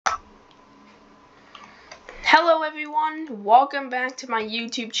Hello everyone, welcome back to my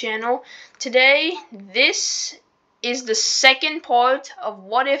YouTube channel. Today, this is the second part of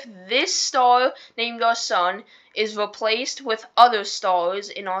what if this star named our sun is replaced with other stars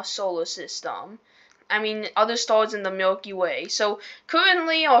in our solar system. I mean, other stars in the Milky Way. So,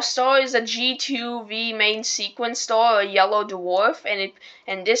 currently our star is a G2V main sequence star, a yellow dwarf,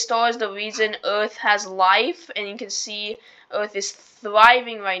 and this star is the reason Earth has life, and you can see Earth is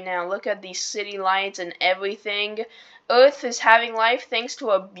thriving right now. Look at these city lights and everything. Earth is having life thanks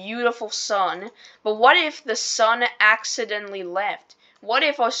to a beautiful sun. But what if the sun accidentally left? What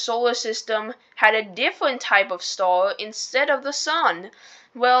if our solar system had a different type of star instead of the sun?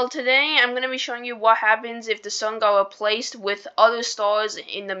 Well, today I'm going to be showing you what happens if the sun got replaced with other stars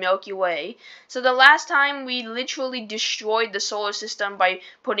in the Milky Way. So the last time we literally destroyed the solar system by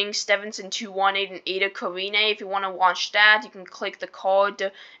putting Stevenson 218 and ETA Carinae. If you want to watch that, you can click the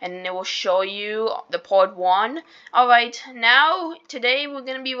card and it will show you the part 1. Alright, now today we're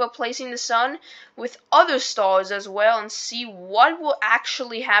going to be replacing the sun with other stars as well and see what will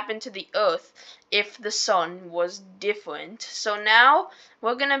actually happen to the Earth if the sun was different. So now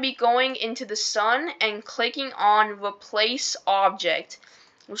we're going to be going into the sun and clicking on replace object,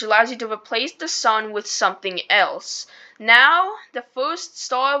 which allows you to replace the sun with something else. Now the first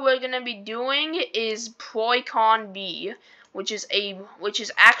star we're going to be doing is Carinae B, which is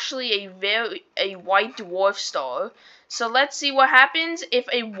actually a white dwarf star. So let's see what happens if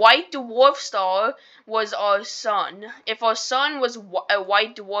a white dwarf star was our sun. If our sun was a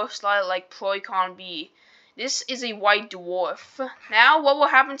white dwarf star like Carinae B. This is a white dwarf. Now, what will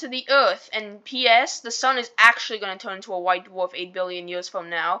happen to the Earth? And P.S. The sun is actually going to turn into a white dwarf 8 billion years from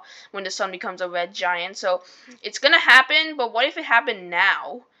now when the sun becomes a red giant. So, it's going to happen, but what if it happened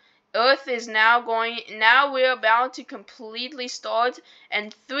now? Earth is now we're about to completely start.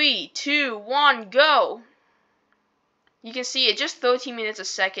 And 3, 2, 1, go! You can see it just 13 minutes a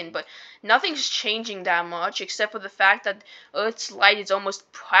second, but nothing's changing that much except for the fact that Earth's light is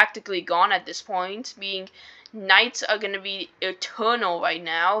almost practically gone at this point, being nights are going to be eternal right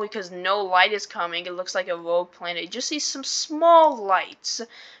now because no light is coming. It looks like a rogue planet. You just see some small lights.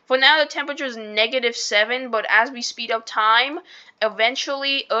 For now, the temperature is -7, but as we speed up time,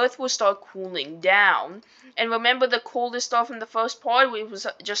 eventually Earth will start cooling down. And remember the coolest star from the first part, which was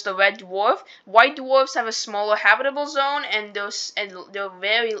just a red dwarf. White dwarfs have a smaller habitable zone, and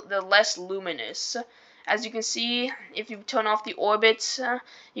they're less luminous. As you can see, if you turn off the orbits,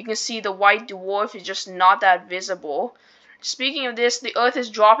 you can see the white dwarf is just not that visible. Speaking of this, the Earth is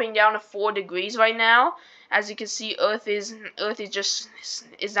dropping down to 4 degrees right now. As you can see, Earth is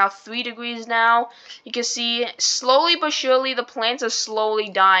now 3 degrees now. You can see slowly but surely the plants are slowly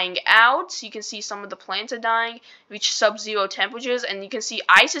dying out. You can see some of the plants are dying, reach sub-zero temperatures, and you can see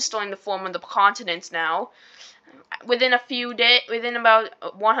ice is starting to form on the continents now. Within about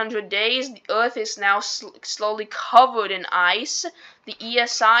 100 days, the Earth is now slowly covered in ice. The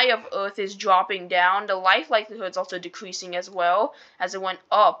ESI of Earth is dropping down. The life likelihood is also decreasing as well, as it went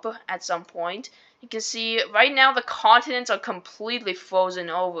up at some point. You can see right now the continents are completely frozen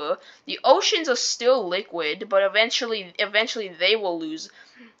over. The oceans are still liquid, but eventually they will lose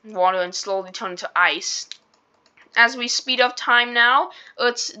water and slowly turn to ice. As we speed up time now,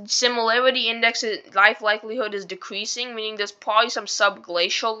 Earth's similarity index life likelihood is decreasing, meaning there's probably some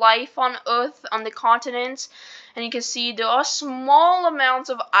subglacial life on Earth on the continents. And you can see there are small amounts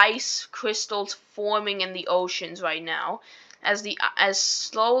of ice crystals forming in the oceans right now. As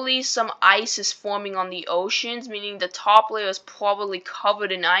slowly some ice is forming on the oceans, meaning the top layer is probably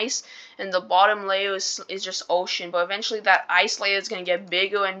covered in ice and the bottom layer is just ocean. But eventually that ice layer is going to get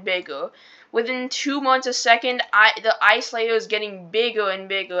bigger and bigger. Within 2 months a second, the ice layer is getting bigger and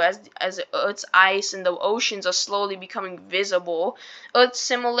bigger as Earth's ice and the oceans are slowly becoming visible. Earth's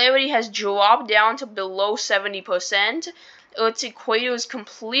similarity has dropped down to below 70%. Earth's equator is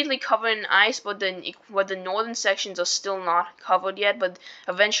completely covered in ice, but the northern sections are still not covered yet, but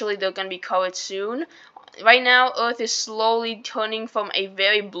eventually they're going to be covered soon. Right now, Earth is slowly turning from a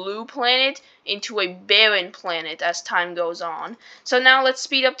very blue planet into a barren planet as time goes on. So now let's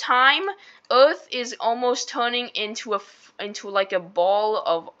speed up time. Earth is almost turning into like a ball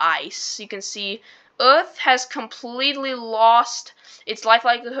of ice. You can see Earth has completely lost its life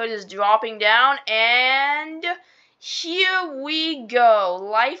likelihood is dropping down, and here we go.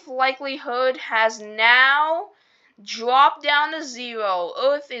 Life likelihood has now dropped down to 0.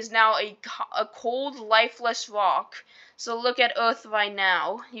 Earth is now a cold, lifeless rock. So look at Earth right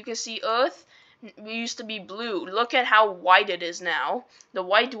now. You can see Earth used to be blue. Look at how white it is now. The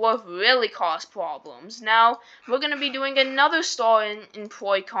white dwarf really caused problems. Now we're gonna be doing another star in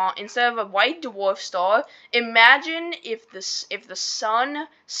Proicon instead of a white dwarf star. Imagine if the sun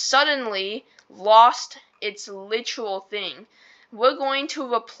suddenly lost its literal thing. We're going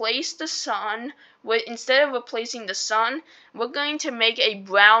to replace the sun with, instead of replacing the sun, we're going to make a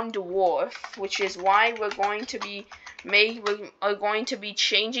brown dwarf, which is why we're going to be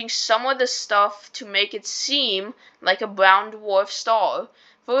changing some of the stuff to make it seem like a brown dwarf star.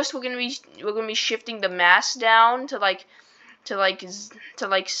 First, we're gonna be shifting the mass down to about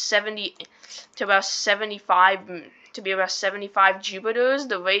 75 Jupiters.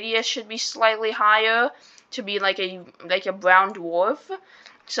 The radius should be slightly higher to be like a brown dwarf.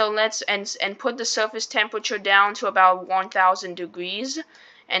 So let's and put the surface temperature down to about 1000 degrees.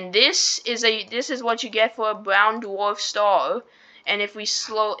 And this is what you get for a brown dwarf star. And if we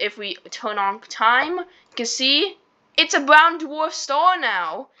turn on time, you can see it's a brown dwarf star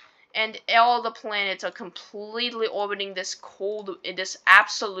now. And all the planets are completely orbiting this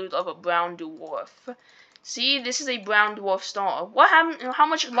absolute of a brown dwarf. See, this is a brown dwarf star. What happened? How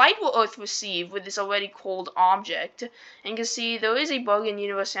much light will Earth receive with this already cold object? And you can see there is a bug in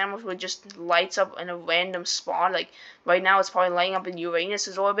Universe Sandbox where it just lights up in a random spot. Like right now, it's probably lighting up in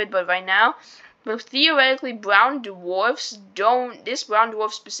Uranus's orbit, but theoretically, brown dwarfs don't. This brown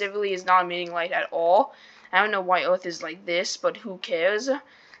dwarf specifically is not emitting light at all. I don't know why Earth is like this, but who cares?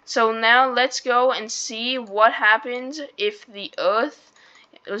 So now let's go and see what happens if the Earth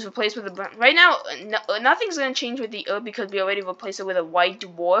was replaced with a brown. Right now, nothing's going to change with the Earth because we already replaced it with a white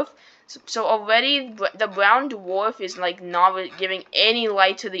dwarf. So already, the brown dwarf is like not giving any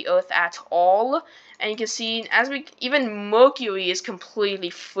light to the Earth at all. And you can see, even Mercury is completely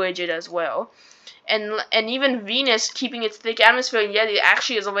frigid as well. And even Venus keeping its thick atmosphere, and yet it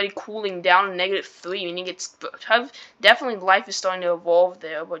actually is already cooling down to -3, meaning it's definitely life is starting to evolve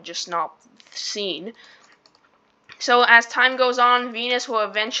there, but just not seen. So as time goes on, Venus will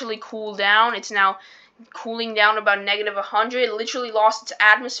eventually cool down. It's now cooling down about -100. It literally lost its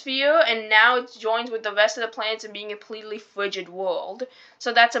atmosphere, and now it joins with the rest of the planets in being a completely frigid world.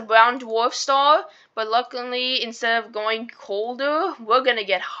 So that's a brown dwarf star, but luckily, instead of going colder, we're gonna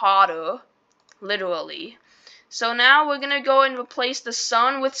get hotter, literally. So now we're gonna go and replace the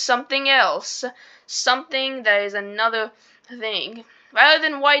sun with something else. Something that is another thing. Rather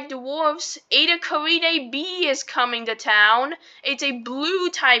than white dwarfs, ETA Carinae B is coming to town. It's a blue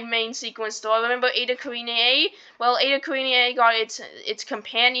type main sequence star. Remember ETA Carinae A? Well, ETA Carinae A got its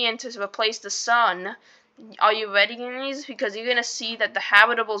companion to replace the sun. Are you ready, guys? Because you're gonna see that the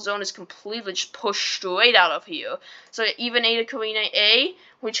habitable zone is completely just pushed straight out of here. So even ETA Carinae A,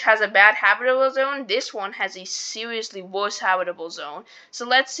 which has a bad habitable zone, this one has a seriously worse habitable zone. So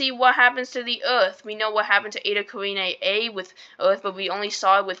let's see what happens to the Earth. We know what happened to ETA Carinae A with Earth, but we only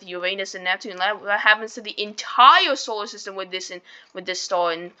saw it with Uranus and Neptune. What happens to the entire solar system with this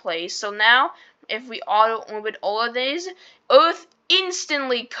star in place? So now, if we auto orbit all of these, Earth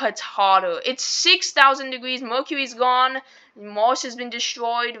instantly cuts hotter. It's 6,000 degrees. Mercury's gone. Mars has been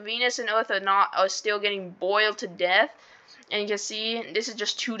destroyed. Venus and Earth are still getting boiled to death. And you can see this is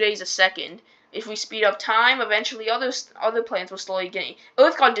just 2 days a second. If we speed up time, eventually other planets will slowly gain.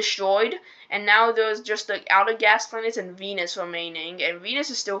 Earth got destroyed, and now there's just the outer gas planets and Venus remaining, and Venus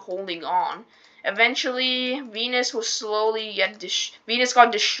is still holding on. Eventually, Venus will slowly Venus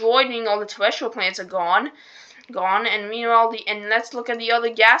got destroyed, meaning all the terrestrial planets are gone, and meanwhile let's look at the other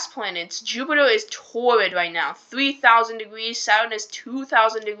gas planets. Jupiter is torrid right now, 3,000 degrees. Saturn is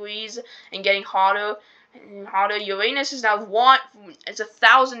 2,000 degrees and getting hotter. Uranus is now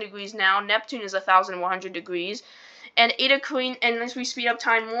 1,000 degrees now. Neptune is 1,100 degrees. And ETA Carinae, and as we speed up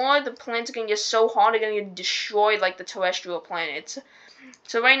time more, the planets are gonna get so hot they're gonna get destroyed like the terrestrial planets.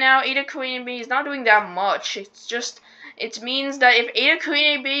 So right now, ETA Carinae B is not doing that much. It means that if ETA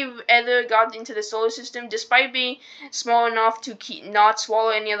Carinae B ever got into the solar system, despite being small enough to not swallow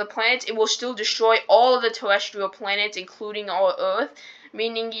any other planets, it will still destroy all of the terrestrial planets, including our Earth.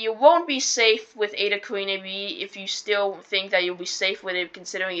 Meaning you won't be safe with ETA Carinae B if you still think that you'll be safe with it,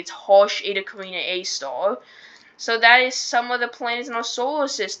 considering its harsh ETA Carinae A star. So that is some of the planets in our solar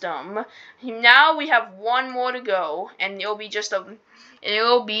system. Now we have one more to go, and it'll be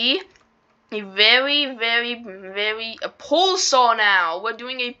a very a pulsar now. We're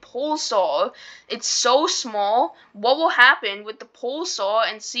doing a pulsar. It's so small. What will happen with the pulsar,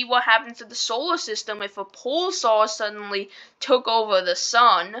 and see what happens to the solar system if a pulsar suddenly took over the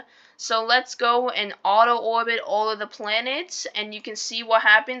sun. So let's go and auto orbit all of the planets, and you can see what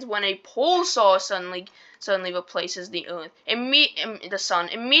happens when a pulsar suddenly replaces the Earth. The Sun.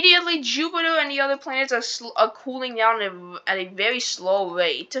 Immediately, Jupiter and the other planets are cooling down at a very slow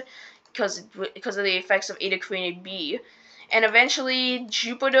rate because of the effects of ETA Carinae B. And eventually,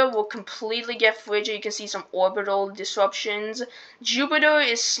 Jupiter will completely get frigid. You can see some orbital disruptions. Jupiter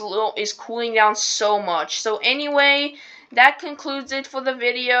is cooling down so much. So anyway, that concludes it for the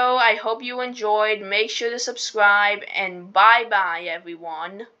video. I hope you enjoyed. Make sure to subscribe, and bye-bye,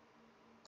 everyone.